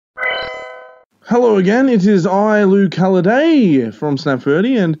Hello again, it is I, Luke Halliday from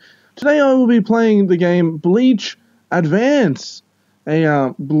Snap30, and today I will be playing the game Bleach Advance,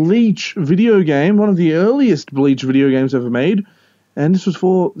 a Bleach video game, one of the earliest Bleach video games ever made, and this was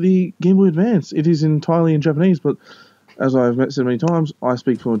for the Game Boy Advance. It is entirely in Japanese, but as I've said many times, I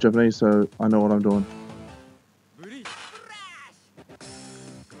speak fluent Japanese, so I know what I'm doing.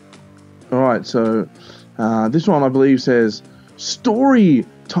 Alright, so this one I believe says Story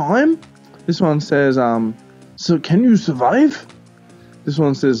Time. This one says, so can you survive? This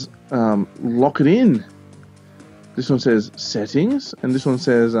one says, lock it in. This one says, settings. And this one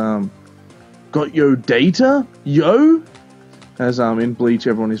says, got yo data? Yo? As, in Bleach,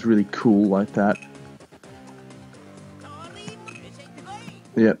 everyone is really cool like that.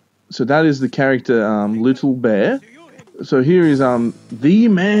 Yep. So that is the character, Little Bear. So here is, the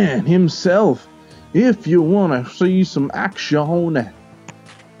man himself. If you wanna see some action.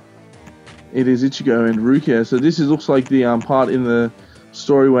 It is Ichigo and Rukia. So this looks like the part in the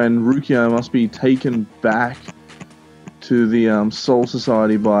story when Rukia must be taken back to the Soul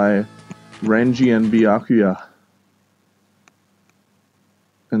Society by Renji and Byakuya.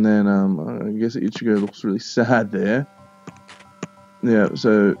 And then I guess Ichigo looks really sad there.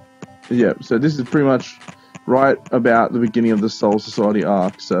 So this is pretty much right about the beginning of the Soul Society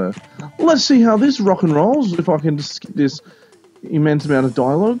arc. So let's see how this rock and rolls. If I can just skip this immense amount of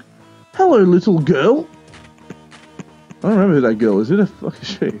dialogue. Hello, little girl. I don't remember who that girl is. Who the fuck is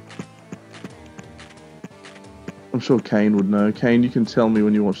she? I'm sure Kane would know. Kane, you can tell me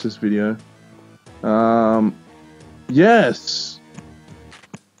when you watch this video. Yes.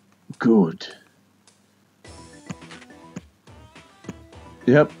 Good.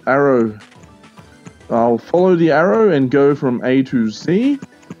 Yep, arrow. I'll follow the arrow and go from A to Z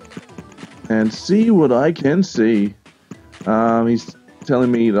and see what I can see. He's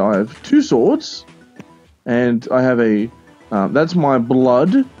telling me that I have 2 swords, and I have a, that's my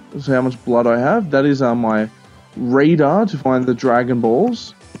blood, so how much blood I have. That is my radar to find the Dragon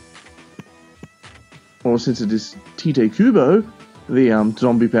Balls, or since it is Tite Kubo, the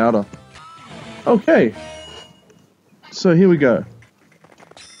zombie powder. Okay, so here we go.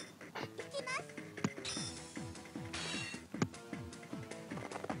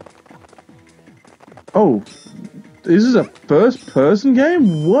 Oh, this is a first-person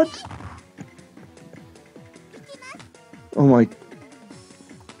game? What? Oh my...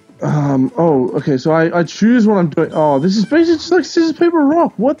 oh, okay, so I choose what I'm doing. Oh, this is basically just like scissors, paper,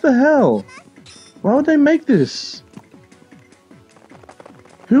 rock. What the hell? Why would they make this?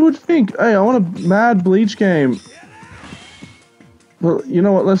 Who would think, hey, I want a mad Bleach game. Well, you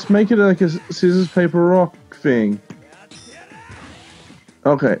know what, let's make it like a scissors, paper, rock thing.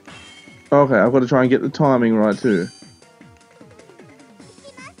 Okay. Okay, I've got to try and get the timing right too.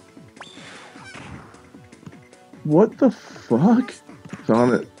 What the fuck? So I'm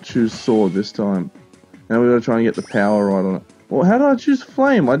gonna choose sword this time. Now we gotta try and get the power right on it. Well, how do I choose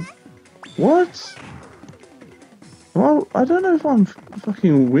flame? What? Well, I don't know if I'm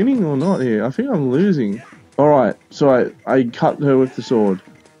fucking winning or not here. I think I'm losing. Alright, so I cut her with the sword.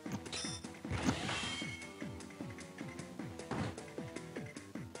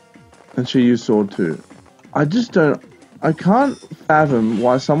 And she used sword too. I can't fathom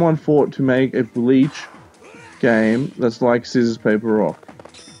why someone fought to make a Bleach game that's like scissors, paper, rock.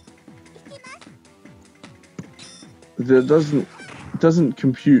 That doesn't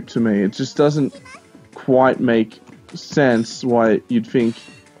compute to me. It just doesn't quite make sense why you'd think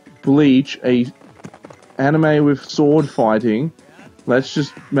Bleach, a anime with sword fighting, let's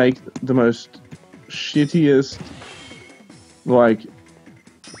just make the most shittiest like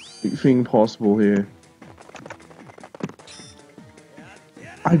thing possible here.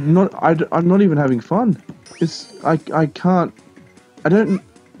 I'm not even having fun. I don't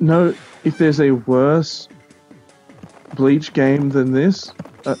know if there's a worse Bleach game than this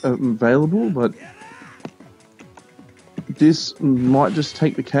available, but this might just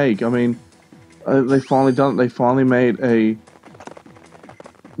take the cake. I mean, they finally done it. They finally made a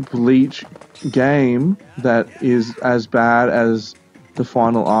Bleach game that is as bad as the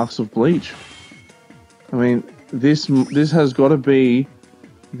final arcs of Bleach. I mean, this has got to be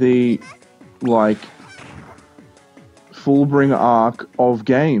the like full-bring arc of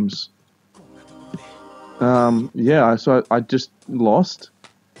games. Yeah, so I just lost.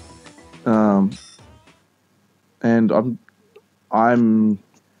 And I'm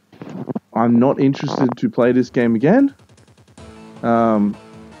not interested to play this game again.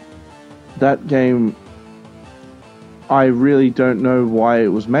 That game, I really don't know why it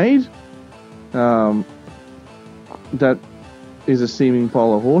was made. That is a seeming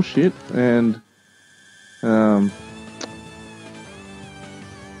pile of horseshit, and Um,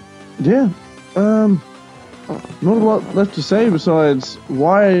 yeah. Not a lot left to say besides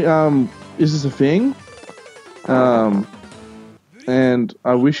why is this a thing? And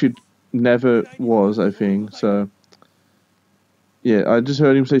I wish it never was a thing. So yeah, I just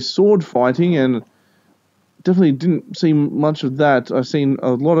heard him say sword fighting, and definitely didn't see much of that. I've seen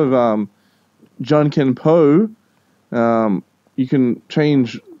a lot of Junken Po. You can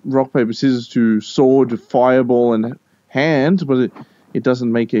change rock paper scissors to sword, fireball, and hand, but it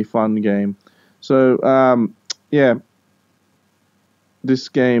doesn't make a fun game. So yeah, this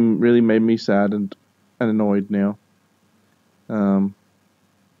game really made me sad and annoyed now.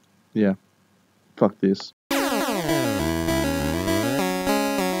 Yeah, fuck this.